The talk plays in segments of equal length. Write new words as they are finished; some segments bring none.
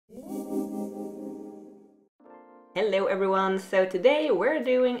Hello everyone, so today we're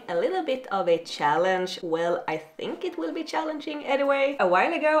doing a little bit of a challenge. Well, I think it will be challenging anyway. A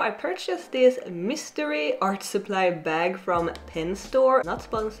while ago I purchased this mystery art supply bag from Pen Store. Not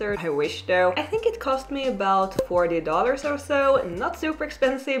sponsored, I wish though. I think it cost me about $40 or so. Not super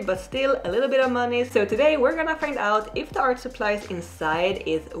expensive, but still a little bit of money. So today we're gonna find out if the art supplies inside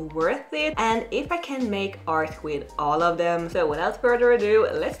is worth it and if I can make art with all of them. So without further ado,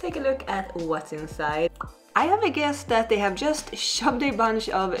 let's take a look at what's inside. I have a guess that they have just shoved a bunch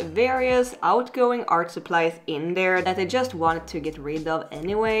of various outgoing art supplies in there that they just wanted to get rid of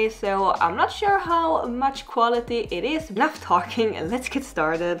anyway, so I'm not sure how much quality it is. Enough talking, let's get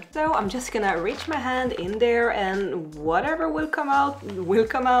started. So I'm just gonna reach my hand in there and whatever will come out, will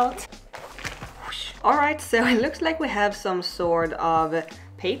come out. Alright, so it looks like we have some sort of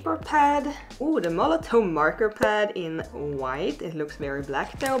paper pad. Ooh, the Molotov marker pad in white. It looks very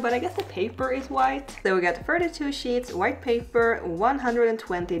black though, but I guess the paper is white. So we got 32 sheets, white paper,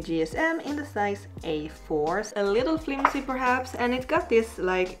 120 GSM in the size A4. A little flimsy perhaps, and it got this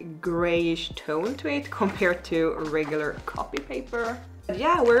like grayish tone to it compared to regular copy paper. But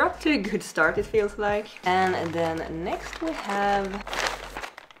yeah, we're up to a good start it feels like. And then next we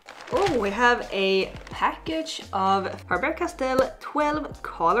have a package of faber-castell 12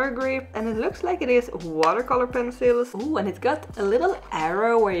 color grip, and it looks like it is watercolor pencils. Ooh, and it's got a little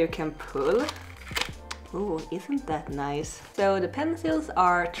arrow where you can pull. Ooh, isn't that nice? So the pencils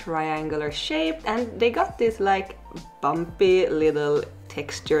are triangular shaped and they got this like bumpy little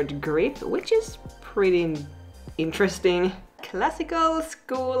textured grip, which is pretty interesting. Classical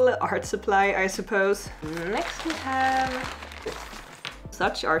school art supply, I suppose. Next we have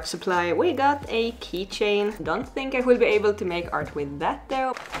such art supply. We got a keychain. Don't think I will be able to make art with that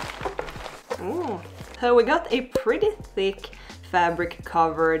though. Ooh. So we got a pretty thick fabric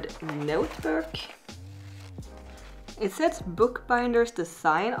covered notebook. It says Bookbinder's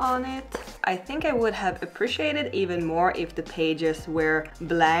design on it. I think I would have appreciated even more if the pages were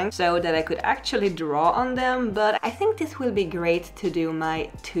blank so that I could actually draw on them, but I think this will be great to do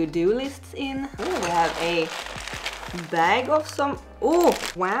my to-do lists in. Ooh, we have a bag of some... Oh,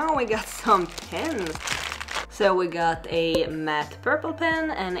 wow, we got some pens. So we got a matte purple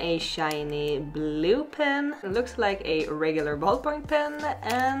pen and a shiny blue pen. It looks like a regular ballpoint pen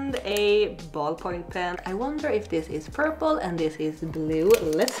and a ballpoint pen. I wonder if this is purple and this is blue.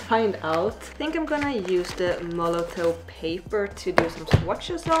 Let's find out. I think I'm gonna use the Molotov paper to do some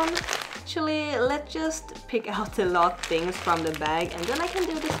swatches on. Actually, let's just pick out the lot things from the bag and then I can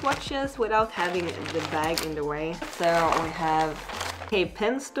do the swatches without having the bag in the way. So we have a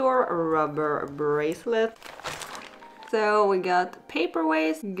Pen Store rubber bracelet. So we got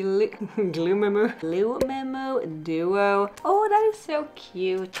Paperways, Glue Memo Duo. Oh, that is so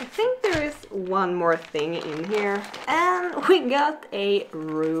cute. I think there is one more thing in here. And we got a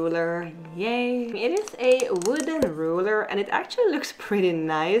ruler. Yay! It is a wooden ruler and it actually looks pretty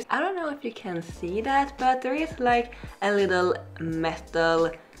nice. I don't know if you can see that, but there is like a little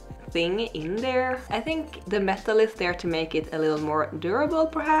metal thing in there. I think the metal is there to make it a little more durable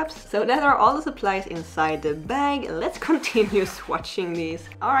perhaps. So that are all the supplies inside the bag. Let's continue swatching these.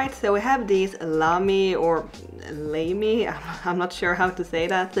 Alright, so we have these Lamy or Lamy, I'm not sure how to say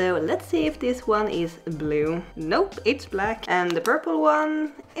that. So let's see if this one is blue. Nope, it's black. And the purple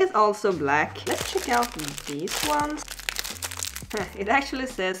one is also black. Let's check out these ones. It actually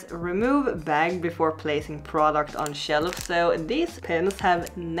says remove bag before placing product on shelf, so these pens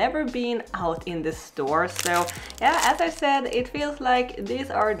have never been out in the store. So yeah, as I said, it feels like these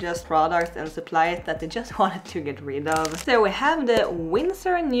are just products and supplies that they just wanted to get rid of. So we have the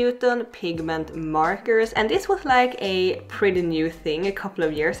Winsor Newton pigment markers, and this was like a pretty new thing a couple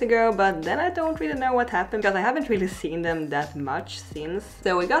of years ago, but then I don't really know what happened because I haven't really seen them that much since.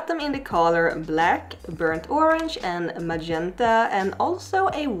 So we got them in the color black, burnt orange and magenta, and also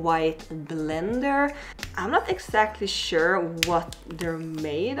a white blender. I'm not exactly sure what they're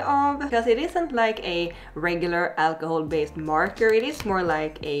made of because it isn't like a regular alcohol-based marker. It is more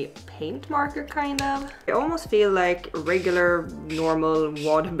like a paint marker kind of. I almost feel like regular normal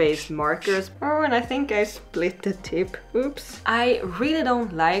water-based markers. Oh, and I think I split the tip. Oops. I really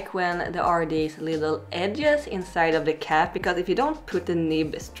don't like when there are these little edges inside of the cap, because if you don't put the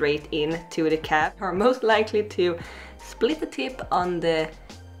nib straight into the cap, you're most likely to split the tip on the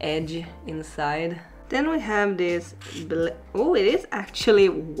edge inside. Then we have this, oh, it is actually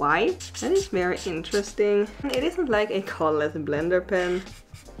white. That is very interesting. It isn't like a colorless blender pen.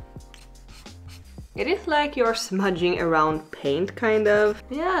 It is like you're smudging around paint, kind of.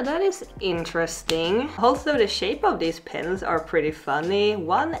 Yeah, that is interesting. Also, the shape of these pens are pretty funny.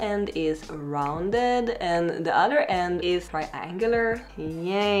 One end is rounded and the other end is triangular.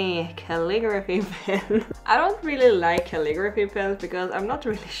 Yay, calligraphy pen. I don't really like calligraphy pens because I'm not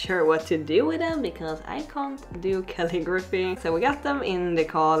really sure what to do with them because I can't do calligraphy. So we got them in the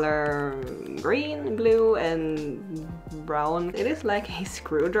color green, blue and brown. It is like a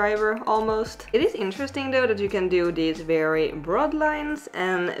screwdriver almost. It is interesting though that you can do these very broad lines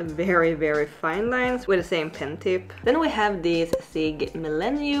and very fine lines with the same pen tip. Then we have these Sig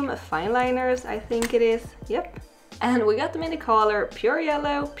Millennium fine liners, I think it is. Yep. And we got them in the color pure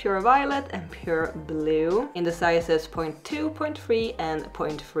yellow, pure violet and pure blue in the sizes 0.2, 0.3 and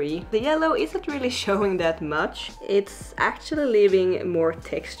 0.3. The yellow isn't really showing that much. It's actually leaving more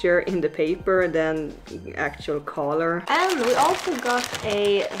texture in the paper than actual color. And we also got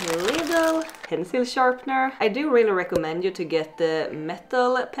a little pencil sharpener. I do really recommend you to get the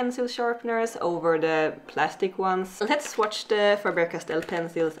metal pencil sharpeners over the plastic ones. Let's swatch the Faber-Castell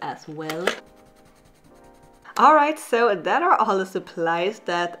pencils as well. Alright, so that are all the supplies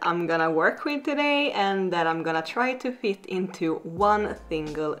that I'm gonna work with today and that I'm gonna try to fit into one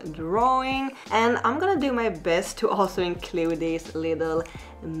single drawing. And I'm gonna do my best to also include these little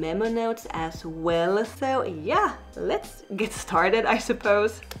memo notes as well. So yeah, let's get started, I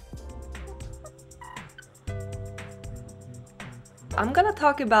suppose. I'm gonna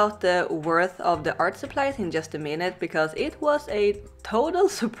talk about the worth of the art supplies in just a minute because it was a total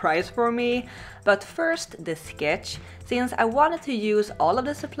surprise for me. But first, the sketch. Since I wanted to use all of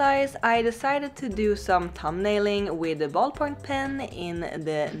the supplies, I decided to do some thumbnailing with the ballpoint pen in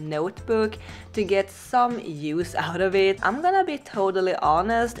the notebook to get some use out of it. I'm gonna be totally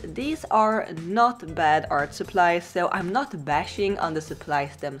honest, these are not bad art supplies, so I'm not bashing on the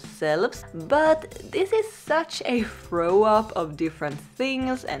supplies themselves, but this is such a throw-up of different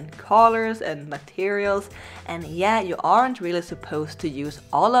things and colors and materials, and yeah, you aren't really supposed to use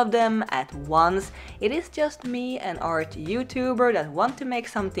all of them at once. It is just me, an art YouTuber that want to make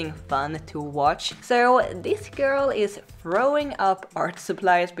something fun to watch. So this girl is throwing up art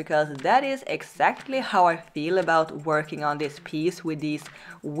supplies because that is exactly how I feel about working on this piece with these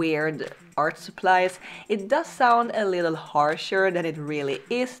weird art supplies. It does sound a little harsher than it really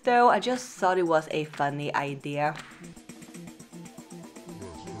is though. I just thought it was a funny idea.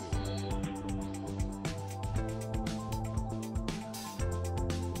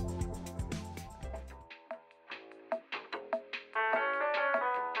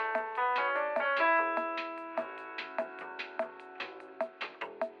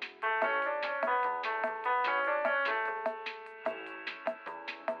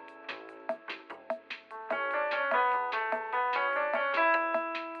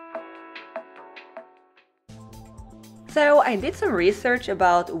 So I did some research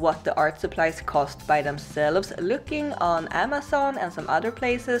about what the art supplies cost by themselves, looking on Amazon and some other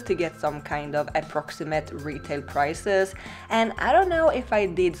places to get some kind of approximate retail prices. And I don't know if I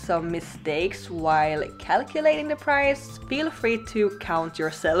did some mistakes while calculating the price. Feel free to count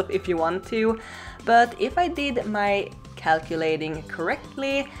yourself if you want to. But if I did my calculating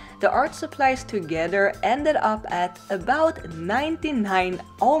correctly, the art supplies together ended up at about $99,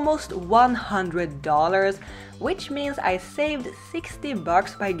 almost $100, which means I saved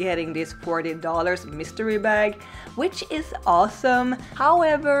 $60 by getting this $40 mystery bag, which is awesome.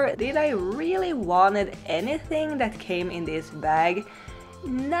 However, did I really wanted anything that came in this bag?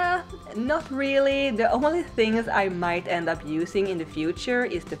 Nah, not really. The only things I might end up using in the future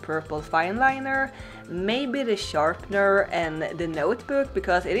is the purple fine liner, maybe the sharpener and the notebook,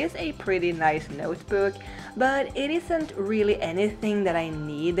 because it is a pretty nice notebook, but it isn't really anything that I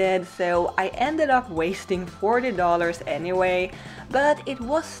needed, so I ended up wasting $40 anyway. But it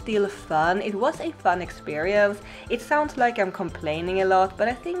was still fun. It was a fun experience. It sounds like I'm complaining a lot, but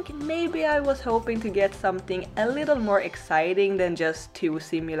I think maybe I was hoping to get something a little more exciting than just two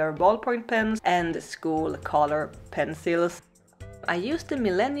similar ballpoint pens and school color pencils. I used the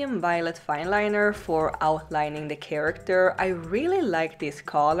Millennium Violet fine liner for outlining the character. I really like this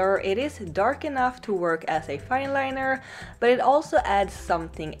color. It is dark enough to work as a fine liner, but it also adds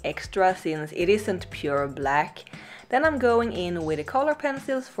something extra since it isn't pure black. Then I'm going in with the color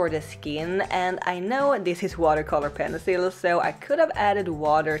pencils for the skin, and I know this is watercolor pencils, so I could have added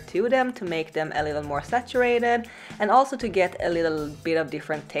water to them to make them a little more saturated and also to get a little bit of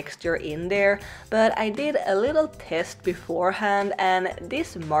different texture in there, but I did a little test beforehand and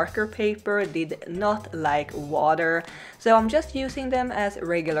this marker paper did not like water, so I'm just using them as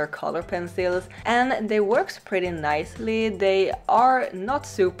regular color pencils and they works pretty nicely. They are not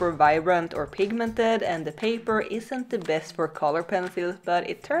super vibrant or pigmented and the paper isn't the best for color pencils, but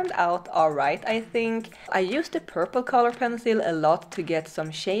it turned out alright, I think. I used the purple color pencil a lot to get some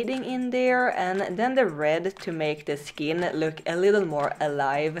shading in there, and then the red to make the skin look a little more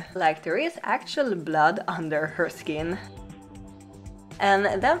alive, like there is actual blood under her skin.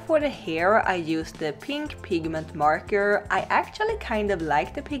 And then for the hair I used the pink pigment marker. I actually kind of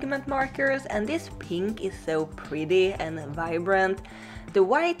like the pigment markers and this pink is so pretty and vibrant. The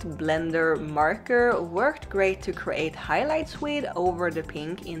white blender marker worked great to create highlights with over the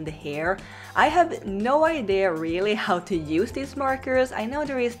pink in the hair. I have no idea really how to use these markers. I know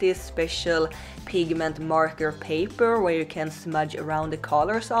there is this special pigment marker paper where you can smudge around the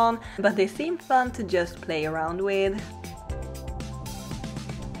colors on, but they seem fun to just play around with.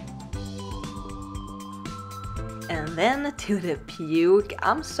 And then to the puke.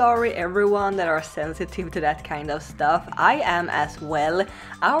 I'm sorry everyone that are sensitive to that kind of stuff. I am as well.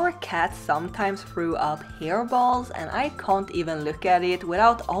 Our cat sometimes threw up hairballs and I can't even look at it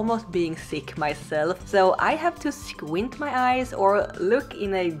without almost being sick myself. So I have to squint my eyes or look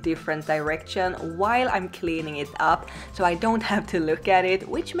in a different direction while I'm cleaning it up so I don't have to look at it,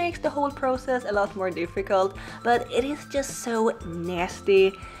 which makes the whole process a lot more difficult, but it is just so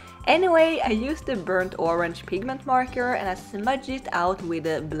nasty. Anyway, I used the burnt orange pigment marker and I smudged it out with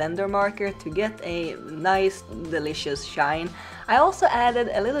a blender marker to get a nice, delicious shine. I also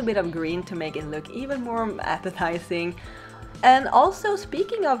added a little bit of green to make it look even more appetizing. And also,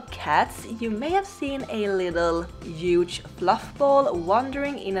 speaking of cats, you may have seen a little huge fluff ball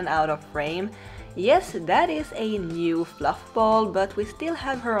wandering in and out of frame. Yes, that is a new fluff ball, but we still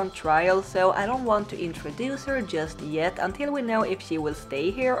have her on trial, so I don't want to introduce her just yet until we know if she will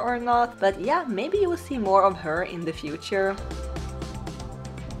stay here or not. But yeah, maybe you will see more of her in the future.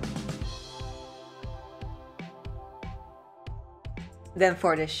 Then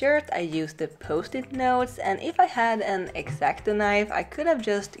for the shirt I used the post-it notes, and if I had an X-Acto knife I could have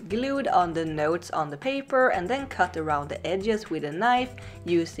just glued on the notes on the paper and then cut around the edges with a knife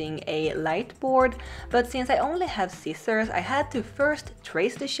using a light board, but since I only have scissors I had to first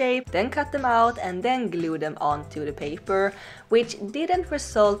trace the shape, then cut them out and then glue them onto the paper, which didn't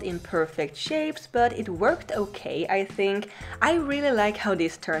result in perfect shapes, but it worked okay, I think. I really like how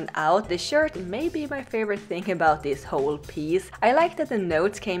this turned out. The shirt may be my favorite thing about this whole piece. I like that the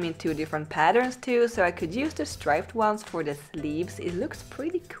notes came in two different patterns too, so I could use the striped ones for the sleeves. It looks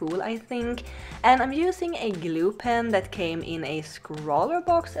pretty cool, I think. And I'm using a glue pen that came in a scroller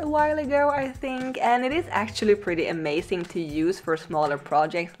box a while ago, I think, and it is actually pretty amazing to use for smaller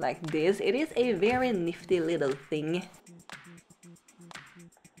projects like this. It is a very nifty little thing.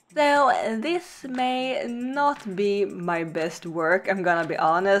 So this may not be my best work, I'm gonna be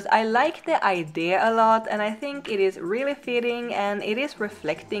honest. I like the idea a lot and I think it is really fitting and it is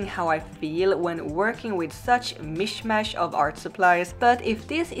reflecting how I feel when working with such mishmash of art supplies. But if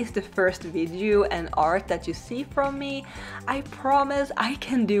this is the first video and art that you see from me, I promise I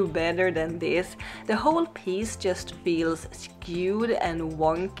can do better than this. The whole piece just feels skewed and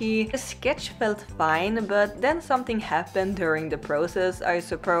wonky. The sketch felt fine, but then something happened during the process, I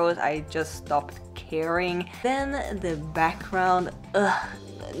suppose. I just stopped caring. Then the background,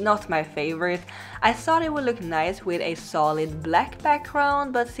 not my favorite. I thought it would look nice with a solid black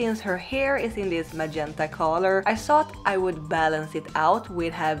background, but since her hair is in this magenta color, I thought I would balance it out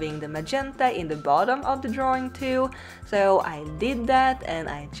with having the magenta in the bottom of the drawing too. So I did that and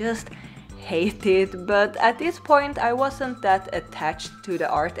I just hate it, but at this point I wasn't that attached to the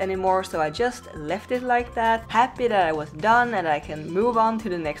art anymore, so I just left it like that, happy that I was done and I can move on to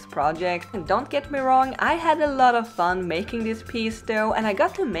the next project. And don't get me wrong, I had a lot of fun making this piece though, and I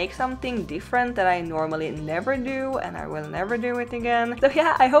got to make something different that I normally never do, and I will never do it again. So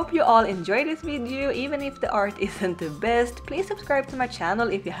yeah, I hope you all enjoyed this video, even if the art isn't the best. Please subscribe to my channel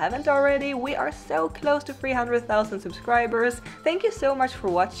if you haven't already. We are so close to 300,000 subscribers. Thank you so much for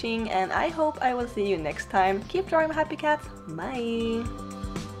watching, and I hope I will see you next time. Keep drawing, my happy cats. Bye!